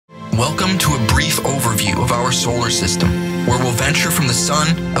Welcome to a brief overview of our solar system, where we'll venture from the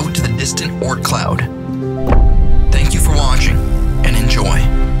Sun out to the distant Oort Cloud. Thank you for watching, and enjoy.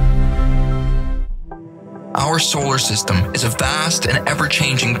 Our solar system is a vast and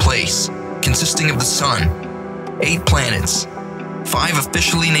ever-changing place, consisting of the Sun, 8 planets, 5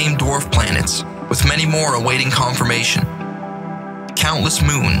 officially named dwarf planets, with many more awaiting confirmation, countless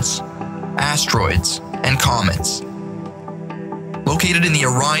moons, asteroids, and comets. Located in the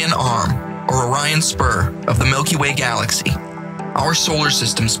Orion Arm, or Orion Spur, of the Milky Way galaxy, our solar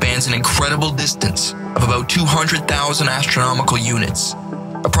system spans an incredible distance of about 200,000 astronomical units,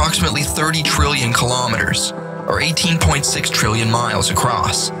 approximately 30 trillion kilometers, or 18.6 trillion miles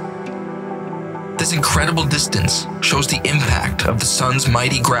across. This incredible distance shows the impact of the Sun's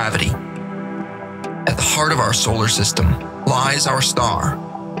mighty gravity. At the heart of our solar system lies our star,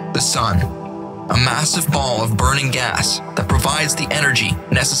 the Sun, a massive ball of burning gas that provides the energy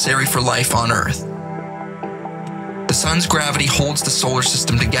necessary for life on Earth. The Sun's gravity holds the solar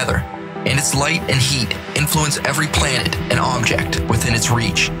system together, and its light and heat influence every planet and object within its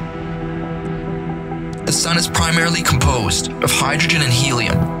reach. The Sun is primarily composed of hydrogen and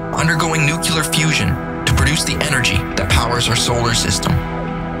helium, undergoing nuclear fusion to produce the energy that powers our solar system.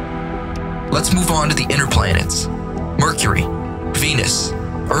 Let's move on to the inner planets: Mercury, Venus,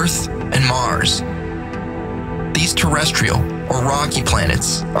 Earth, and Mars. These terrestrial or rocky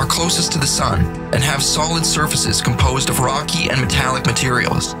planets are closest to the Sun and have solid surfaces composed of rocky and metallic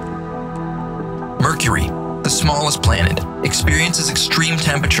materials. Mercury, the smallest planet, experiences extreme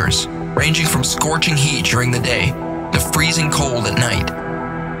temperatures ranging from scorching heat during the day to freezing cold at night.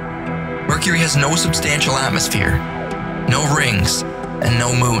 Mercury has no substantial atmosphere, no rings, and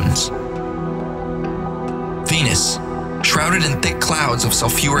no moons. Venus, shrouded in thick clouds of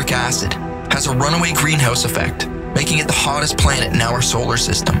sulfuric acid, has a runaway greenhouse effect, making it the hottest planet in our solar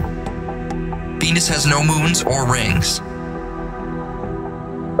system. Venus has no moons or rings.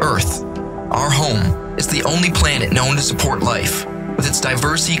 Earth, our home, is the only planet known to support life, with its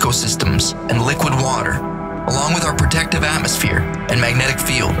diverse ecosystems and liquid water, along with our protective atmosphere and magnetic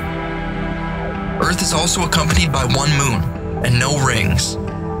field. Earth is also accompanied by one moon and no rings.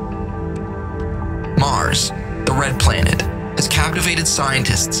 Mars, the red planet, has captivated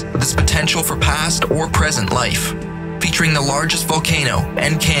scientists with its potential for past or present life, featuring the largest volcano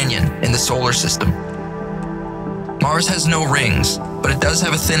and canyon in the solar system. Mars has no rings, but it does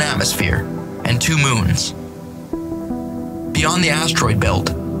have a thin atmosphere and 2 moons. Beyond the asteroid belt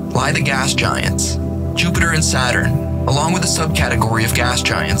lie the gas giants, Jupiter and Saturn, along with a subcategory of gas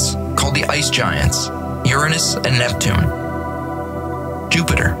giants called the ice giants, Uranus and Neptune.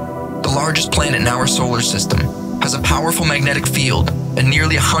 Jupiter, the largest planet in our solar system, has a powerful magnetic field and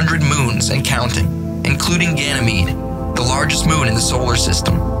nearly 100 moons and counting, including Ganymede, the largest moon in the solar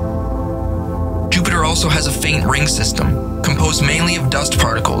system. Jupiter also has a faint ring system, composed mainly of dust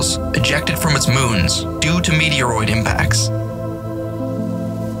particles ejected from its moons due to meteoroid impacts.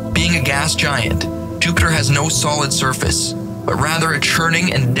 Being a gas giant, Jupiter has no solid surface, but rather a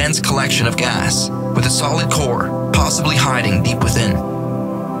churning and dense collection of gas, with a solid core possibly hiding deep within.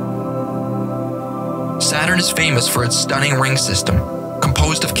 Saturn is famous for its stunning ring system,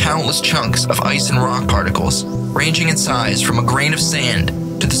 composed of countless chunks of ice and rock particles, ranging in size from a grain of sand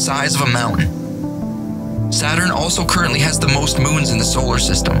to the size of a mountain. Saturn also currently has the most moons in the solar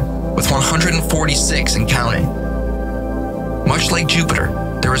system, with 146 and counting. Much like Jupiter,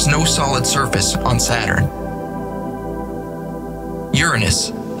 there is no solid surface on Saturn. Uranus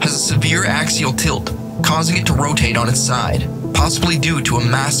has a severe axial tilt, causing it to rotate on its side, possibly due to a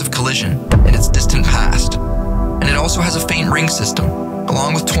massive collision in its distant past. And it also has a faint ring system,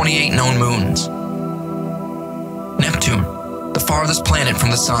 along with 28 known moons. Neptune, the farthest planet from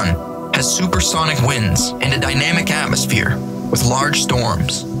the Sun, has supersonic winds and a dynamic atmosphere with large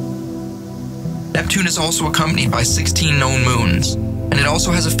storms. Neptune is also accompanied by 16 known moons, and it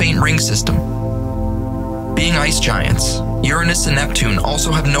also has a faint ring system. Being ice giants, Uranus and Neptune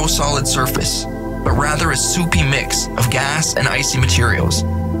also have no solid surface, but rather a soupy mix of gas and icy materials.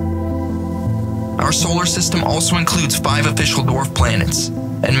 Our solar system also includes 5 official dwarf planets,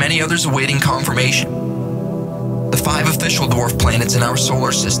 and many others awaiting confirmation. The 5 official dwarf planets in our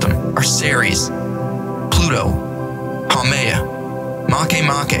solar system are Ceres, Pluto, Haumea,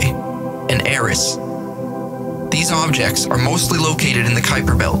 Makemake, and Eris. These objects are mostly located in the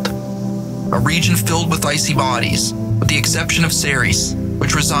Kuiper Belt, a region filled with icy bodies, with the exception of Ceres,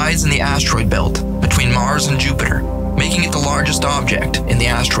 which resides in the asteroid belt between Mars and Jupiter, making it the largest object in the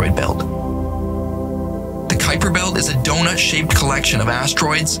asteroid belt. The Kuiper Belt is a donut-shaped collection of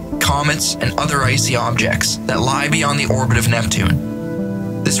asteroids, comets, and other icy objects that lie beyond the orbit of Neptune.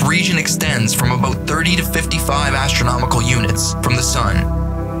 This region extends from about 30 to 55 astronomical units from the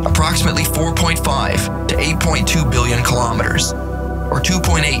Sun, approximately 4.5 to 8.2 billion kilometers, or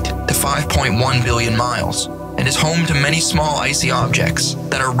 2.8 to 5.1 billion miles, and is home to many small icy objects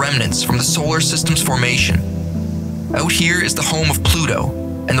that are remnants from the solar system's formation. Out here is the home of Pluto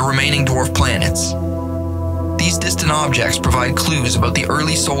and the remaining dwarf planets. These distant objects provide clues about the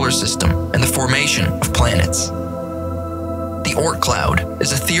early solar system and the formation of planets. The Oort Cloud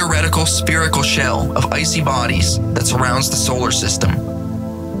is a theoretical spherical shell of icy bodies that surrounds the solar system.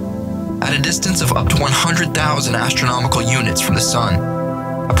 At a distance of up to 100,000 astronomical units from the Sun,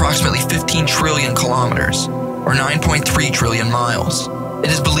 approximately 15 trillion kilometers, or 9.3 trillion miles,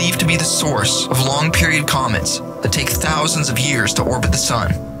 it is believed to be the source of long-period comets that take thousands of years to orbit the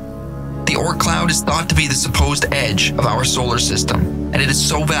Sun. The Oort Cloud is thought to be the supposed edge of our solar system, and it is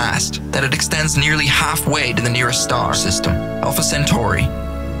so vast that it extends nearly halfway to the nearest star system, Alpha Centauri.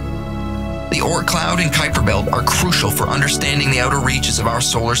 The Oort Cloud and Kuiper Belt are crucial for understanding the outer reaches of our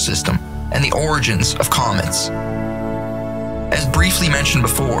solar system and the origins of comets. As briefly mentioned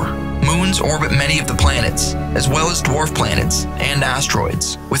before, moons orbit many of the planets, as well as dwarf planets and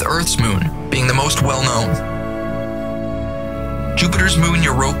asteroids, with Earth's moon being the most well-known. Jupiter's moon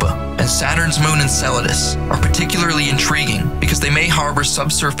Europa and Saturn's moon Enceladus are particularly intriguing because they may harbor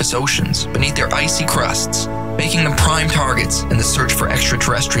subsurface oceans beneath their icy crusts, making them prime targets in the search for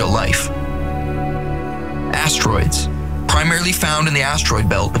extraterrestrial life. Asteroids, primarily found in the asteroid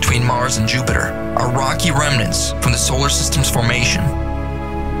belt between Mars and Jupiter, are rocky remnants from the solar system's formation.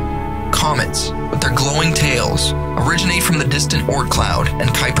 Comets, with their glowing tails, originate from the distant Oort Cloud and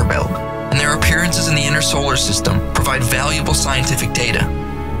Kuiper Belt, and their appearances in the inner solar system provide valuable scientific data.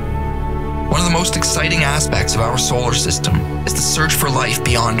 One of the most exciting aspects of our solar system is the search for life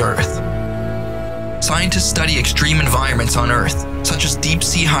beyond Earth. Scientists study extreme environments on Earth, such as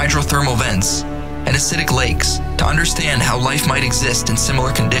deep-sea hydrothermal vents and acidic lakes, to understand how life might exist in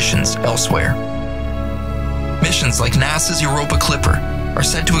similar conditions elsewhere. Missions like NASA's Europa Clipper are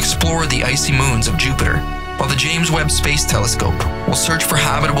set to explore the icy moons of Jupiter, while the James Webb Space Telescope will search for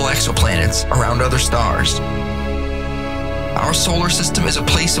habitable exoplanets around other stars. Our solar system is a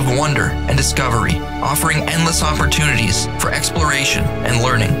place of wonder and discovery, offering endless opportunities for exploration and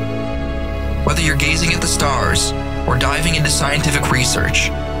learning. Whether you're gazing at the stars or diving into scientific research,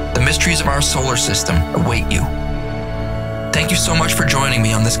 the mysteries of our solar system await you. Thank you so much for joining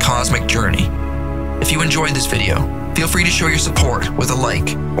me on this cosmic journey. If you enjoyed this video, feel free to show your support with a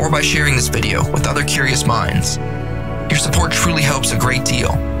like or by sharing this video with other curious minds. Your support truly helps a great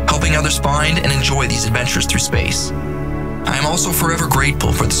deal, helping others find and enjoy these adventures through space. I am also forever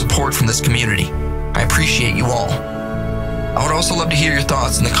grateful for the support from this community. I appreciate you all. I would also love to hear your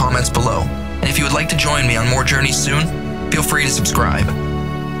thoughts in the comments below, and if you would like to join me on more journeys soon, feel free to subscribe.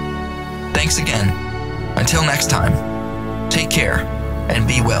 Thanks again. Until next time, take care and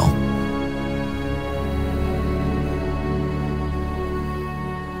be well.